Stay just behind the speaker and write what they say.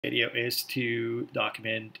Video is to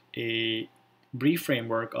document a brief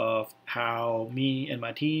framework of how me and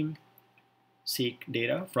my team seek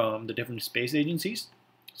data from the different space agencies.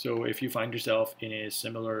 So if you find yourself in a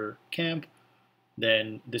similar camp,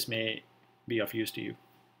 then this may be of use to you.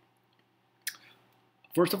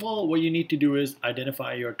 First of all, what you need to do is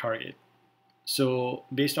identify your target. So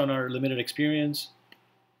based on our limited experience,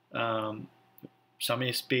 some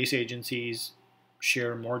space agencies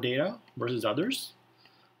share more data versus others.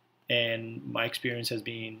 And my experience has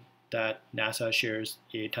been that NASA shares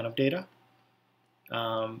a ton of data.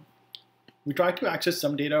 We tried to access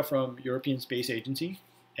some data from European Space Agency,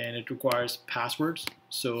 and it requires passwords.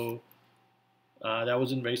 So that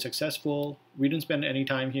wasn't very successful. We didn't spend any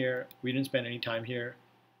time here. We didn't spend any time here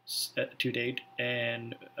to date,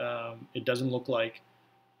 and it doesn't look like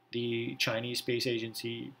the Chinese Space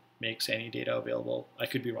Agency makes any data available. I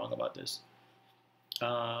could be wrong about this.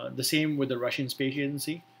 The same with the Russian Space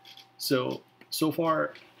Agency. So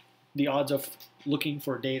far, the odds of looking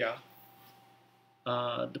for data,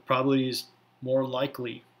 the probability is more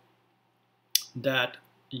likely that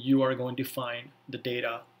you are going to find the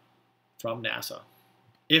data from NASA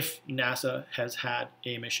if NASA has had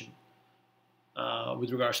a mission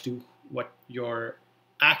with regards to what your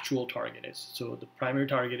actual target is. So the primary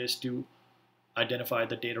target is to identify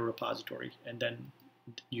the data repository, and then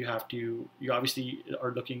you obviously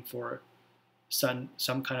are looking for some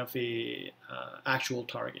kind of a actual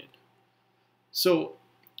target. So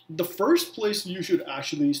the first place you should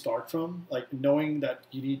actually start from, like knowing that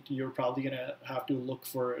you're probably gonna have to look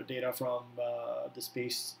for data from the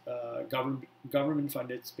space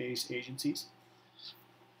government-funded space agencies.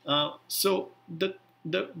 So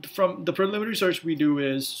from the preliminary search we do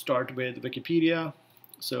is start with Wikipedia.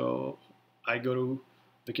 So I go to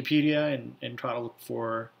Wikipedia and try to look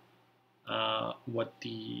for what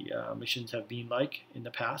the missions have been like in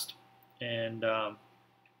the past. And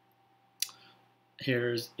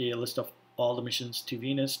here's a list of all the missions to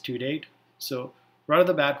Venus to date. So right off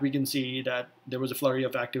the bat, we can see that there was a flurry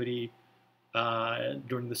of activity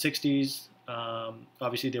during the 60s.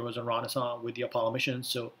 Obviously, there was a renaissance with the Apollo missions.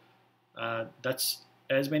 So that's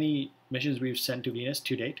as many missions we've sent to Venus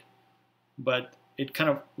to date. But it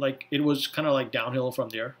was kind of like downhill from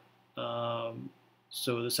there.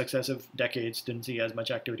 So the successive decades didn't see as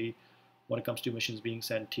much activity when it comes to missions being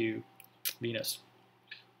sent to Venus.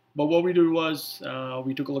 But what we did was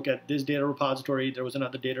we took a look at this data repository. There was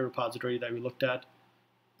another data repository that we looked at,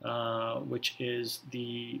 which is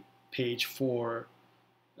the page for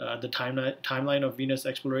the timeline of Venus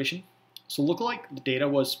exploration. So look like the data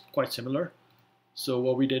was quite similar. So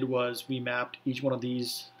what we did was we mapped each one of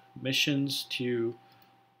these missions to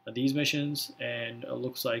these missions, and it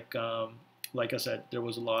looks like I said, there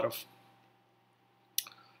was a lot of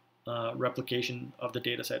replication of the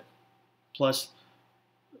data set. Plus,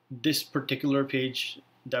 this particular page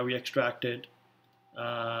that we extracted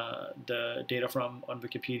the data from on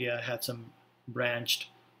Wikipedia had some branched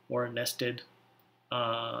or nested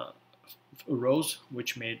rows,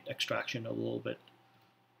 which made extraction a little bit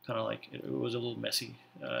kind of like it was a little messy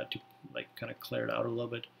to like kind of clear it out a little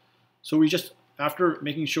bit. So we just, after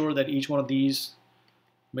making sure that each one of these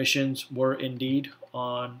missions were indeed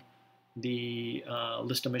on the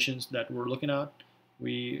list of missions that we're looking at,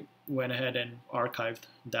 we went ahead and archived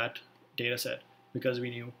that data set because we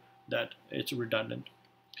knew that it's redundant.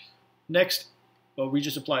 Next, we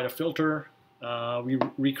just applied a filter. We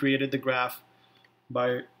recreated the graph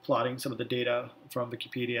by plotting some of the data from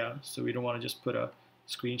Wikipedia. So we don't want to just put a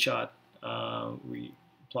screenshot. We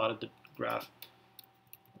plotted the graph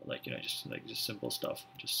just simple stuff.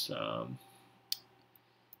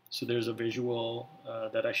 So there's a visual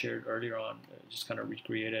that I shared earlier on, just kind of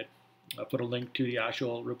recreate it. I put a link to the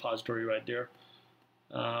actual repository right there.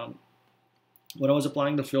 When I was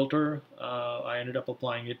applying the filter, I ended up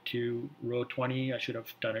applying it to row 20. I should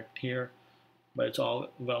have done it here, but it's all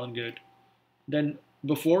well and good. Then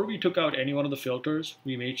before we took out any one of the filters,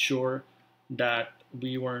 we made sure that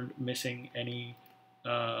we weren't missing any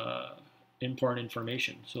important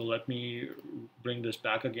information. So let me bring this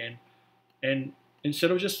back again. And instead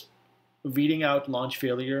of just reading out launch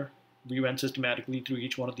failure, we went systematically through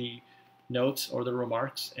each one of the notes or the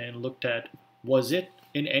remarks and looked at, was it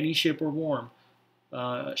in any shape or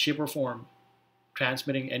form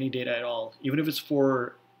transmitting any data at all, even if it's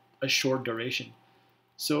for a short duration.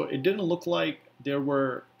 So it didn't look like there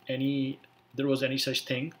was any such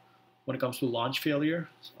thing when it comes to launch failure.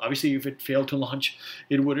 Obviously, if it failed to launch,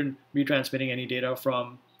 it wouldn't be transmitting any data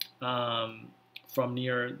from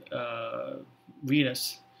near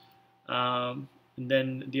Venus. And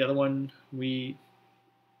then the other one, we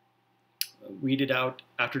weeded out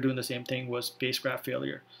after doing the same thing was spacecraft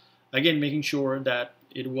failure. Again, making sure that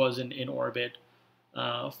it wasn't in orbit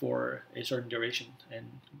for a certain duration, and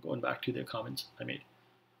going back to the comments I made.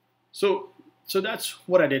 So that's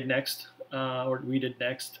what I did next, or we did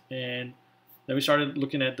next, and then we started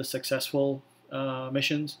looking at the successful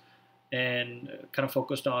missions, and kind of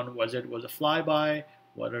focused on whether it was a flyby,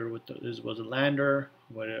 whether it was a lander,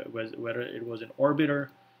 whether it was an orbiter.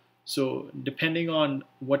 So depending on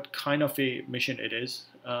what kind of a mission it is,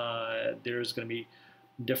 there's going to be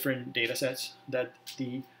different data sets that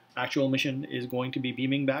the actual mission is going to be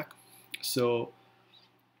beaming back. So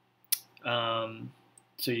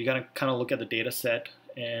so you gotta kind of look at the data set,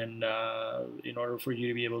 and in order for you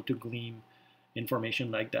to be able to glean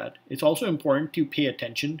information like that, it's also important to pay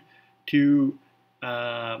attention to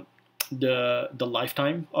the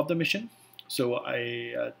lifetime of the mission. So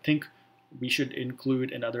I think we should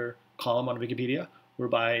include another column on Wikipedia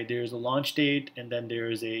whereby there's a launch date, and then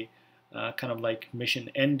there's a kind of like mission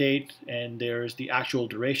end date, and there's the actual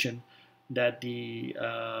duration that the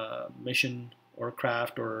mission or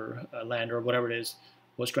craft or lander or whatever it is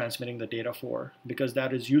was transmitting the data for, because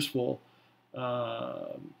that is useful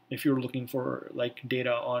if you're looking for like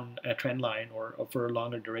data on a trend line or for a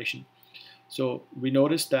longer duration. So we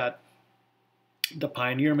noticed that the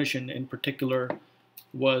Pioneer mission in particular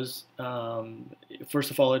was,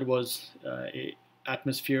 first of all, it was a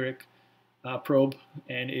atmospheric probe,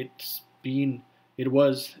 and it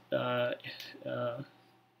was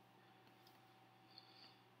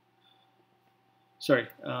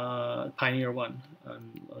Pioneer 1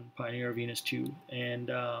 on Pioneer Venus 2,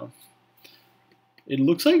 and it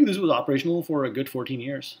looks like this was operational for a good 14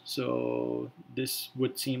 years. So this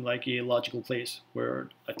would seem like a logical place where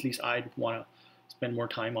at least I'd want to spend more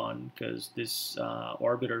time on, because this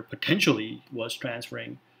orbiter potentially was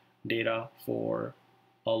transferring data for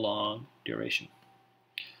a long duration.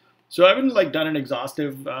 So I haven't like done an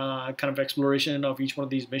exhaustive kind of exploration of each one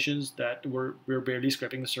of these missions. That we're barely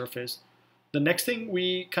scraping the surface. The next thing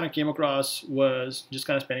we kind of came across was just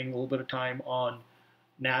kind of spending a little bit of time on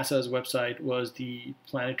NASA's website, was the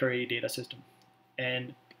Planetary Data System.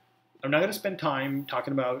 And I'm not going to spend time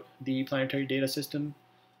talking about the Planetary Data System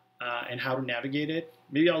and how to navigate it.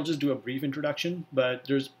 Maybe I'll just do a brief introduction, but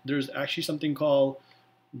there's actually something called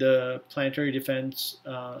the Planetary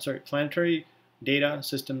Data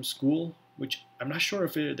System School, which I'm not sure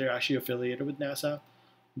if they're actually affiliated with NASA,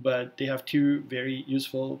 but they have two very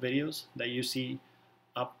useful videos that you see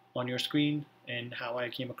up on your screen. And how I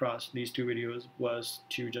came across these two videos was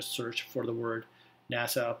to just search for the word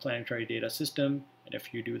NASA Planetary Data System, and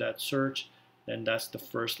if you do that search, then that's the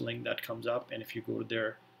first link that comes up. And if you go to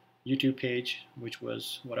their YouTube page, which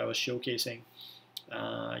was what I was showcasing,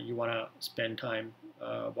 you want to spend time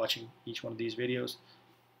watching each one of these videos,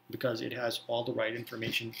 because it has all the right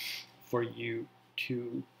information for you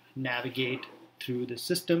to navigate through the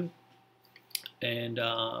system, and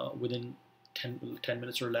within 10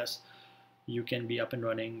 minutes or less, you can be up and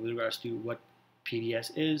running with regards to what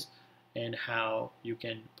PDS is and how you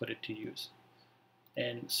can put it to use.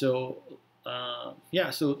 And so, yeah,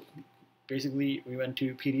 so basically we went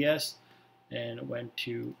to PDS and went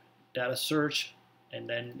to data search, and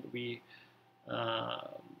then we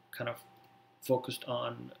kind of focused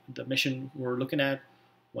on the mission we're looking at.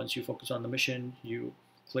 Once you focus on the mission, you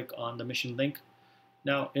click on the mission link.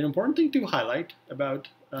 Now, an important thing to highlight about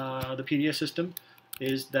the PDS system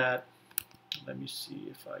is that, let me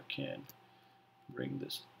see if I can bring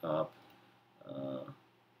this up.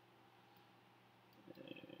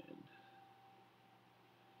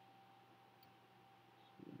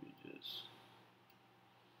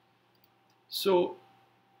 So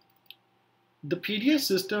the PDS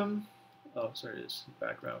system, oh, sorry, this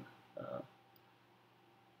background.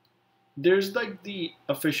 There's like the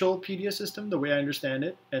official PDS system, the way I understand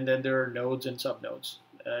it, and then there are nodes and subnodes,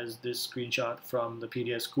 as this screenshot from the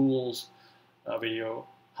PDS schools video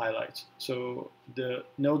highlights. So the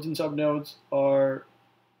nodes and subnodes are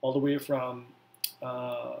all the way from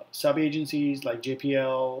sub-agencies like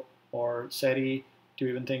JPL or SETI to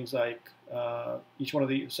even things like each one of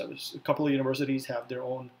the, a couple of universities have their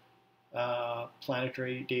own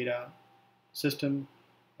planetary data system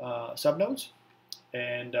subnodes.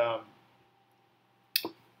 And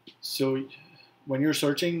so when you're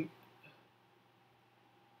searching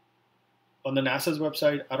on the NASA's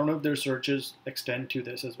website, I don't know if their searches extend to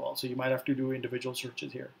this as well. So you might have to do individual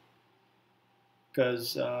searches here,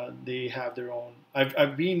 because they have their own. I've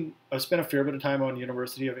spent a fair bit of time on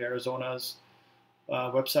University of Arizona's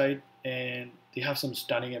website, and they have some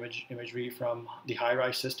stunning imagery from the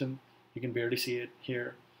HiRISE system. You can barely see it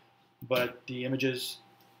here, but the images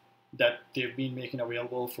that they've been making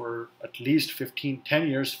available for at least 10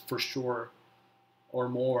 years for sure or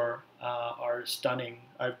more are stunning.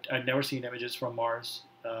 I've never seen images from Mars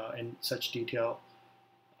in such detail,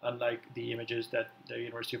 unlike the images that the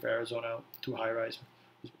University of Arizona through HiRISE.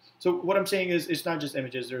 So what I'm saying is it's not just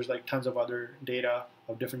images. There's like tons of other data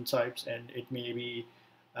of different types, and it may be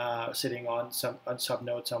sitting on some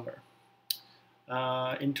subnode somewhere.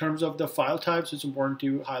 In terms of the file types, it's important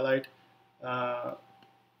to highlight.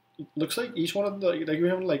 It looks like each one of the, like we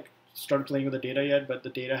haven't like started playing with the data yet, but the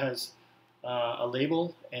data has a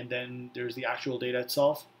label, and then there's the actual data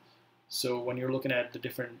itself. So when you're looking at the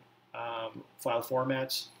different file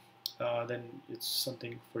formats, then it's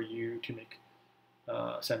something for you to make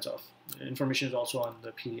sense of. The information is also on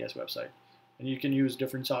the PDS website. And you can use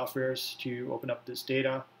different softwares to open up this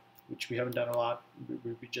data, which we haven't done a lot.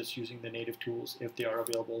 We'll be just using the native tools if they are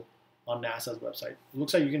available on NASA's website. It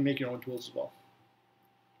looks like you can make your own tools as well.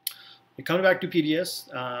 Coming back to PDS,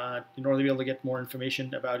 in order to be able to get more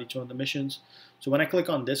information about each one of the missions. So when I click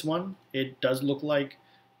on this one, it does look like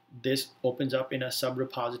this opens up in a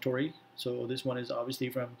sub-repository. So this one is obviously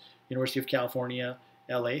from University of California,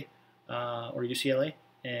 LA, or UCLA.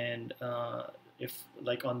 And if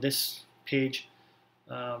like on this page,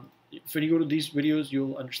 if you go to these videos,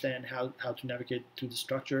 you'll understand how to navigate through the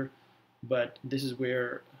structure. But this is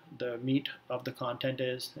where the meat of the content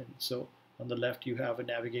is. And so on the left, you have a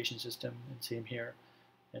navigation system, and same here.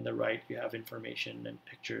 And the right, you have information and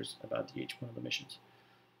pictures about each one of the missions.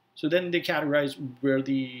 So then they categorize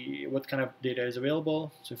what kind of data is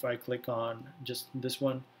available. So if I click on just this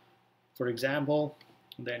one, for example,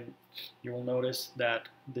 then you will notice that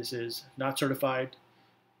this is not certified.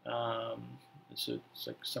 So it's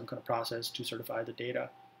like some kind of process to certify the data.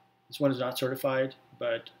 This one is not certified,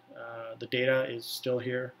 but the data is still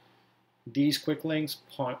here. These quick links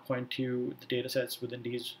point to the data sets within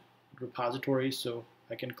these repositories. So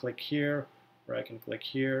I can click here, or I can click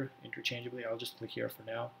here interchangeably. I'll just click here for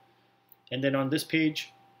now. And then on this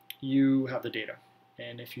page, you have the data.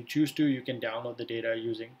 And if you choose to, you can download the data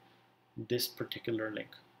using this particular link.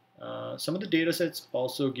 Some of the data sets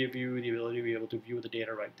also give you the ability to be able to view the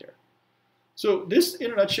data right there. So this,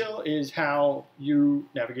 in a nutshell, is how you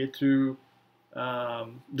navigate through.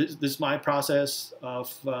 This is my process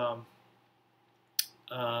of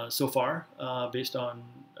so far, based on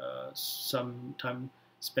some time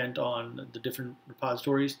spent on the different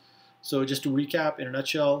repositories. So just to recap, in a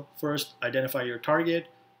nutshell, first, identify your target.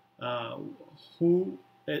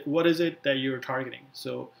 What is it that you're targeting?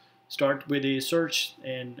 So start with a search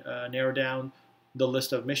and narrow down the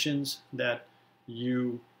list of missions that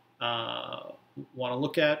you want to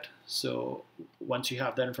look at. So once you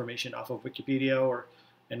have that information off of Wikipedia or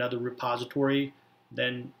another repository,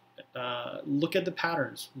 then look at the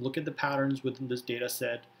patterns. Look at the patterns within this data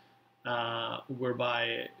set,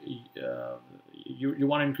 whereby you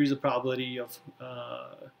want to increase the probability of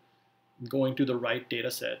going to the right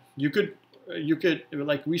data set. You could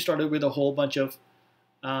like we started with a whole bunch of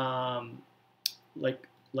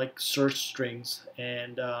like search strings,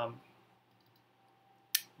 and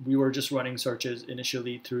we were just running searches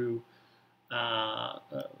initially through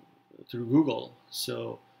Google.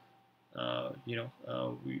 So we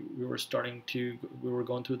were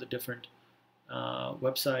going through the different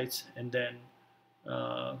websites, and then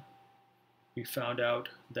we found out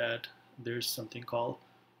that there's something called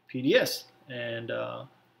PDS, and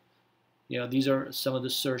these are some of the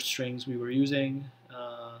search strings we were using.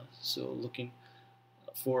 So looking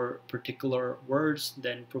for particular words,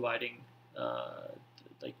 then providing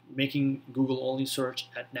like making Google only search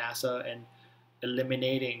at NASA and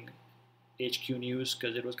eliminating HQ News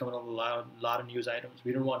because it was coming up with a lot of news items.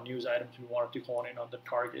 We didn't want news items. We wanted to hone in on the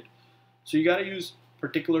target. So you got to use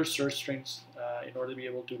particular search strings in order to be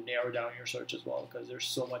able to narrow down your search as well, because there's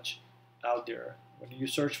so much out there. When you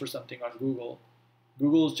search for something on Google,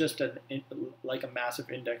 Google is just like a massive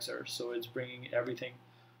indexer, so it's bringing everything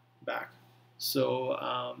back. So,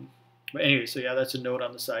 but anyway, so yeah, that's a note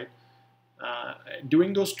on the site.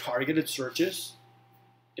 Doing those targeted searches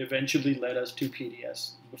eventually led us to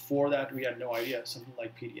PDS. Before that, we had no idea something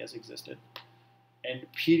like PDS existed. And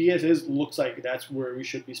PDS looks like that's where we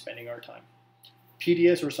should be spending our time.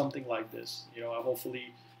 PDS or something like this.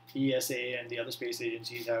 Hopefully ESA and the other space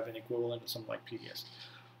agencies have an equivalent of something like PDS.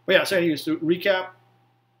 But yeah, so anyways, to recap,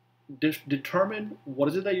 determine what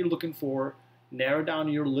is it that you're looking for, narrow down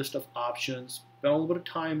your list of options, spend a little bit of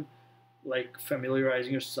time like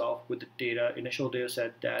familiarizing yourself with the data, initial data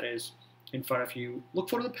set that is in front of you. Look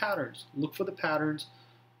for the patterns. Look for the patterns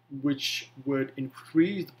which would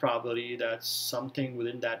increase the probability that something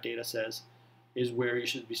within that data set is where you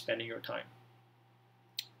should be spending your time.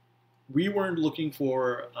 we weren't looking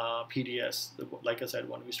for PDS, like I said,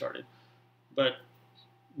 when we started, but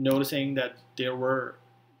noticing that there were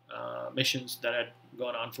missions that had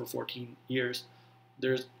gone on for 14 years,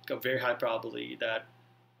 there's a very high probability that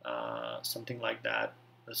something like that,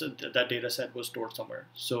 so that data set was stored somewhere.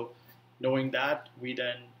 So knowing that, we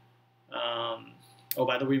then, oh,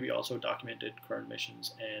 by the way, we also documented current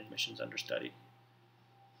missions and missions under study.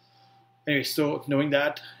 Anyway, so knowing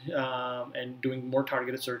that and doing more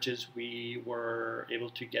targeted searches, we were able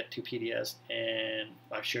to get to PDS, and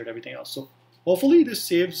I've shared everything else. So hopefully this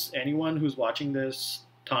saves anyone who's watching this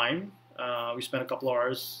time. We spent a couple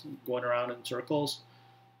hours going around in circles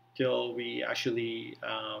till we actually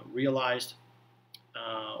realized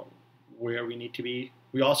where we need to be.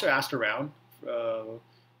 We also asked around.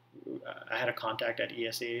 I had a contact at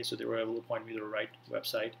ESA, so they were able to point me to the right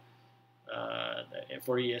website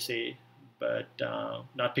for ESA, but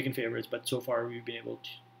not picking favorites. But so far, we've been able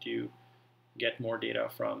to get more data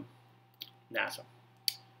from NASA,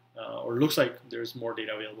 or looks like there's more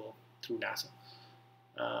data available through NASA.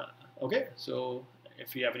 Okay, so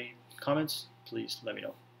if you have any comments, please let me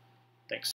know. Thanks.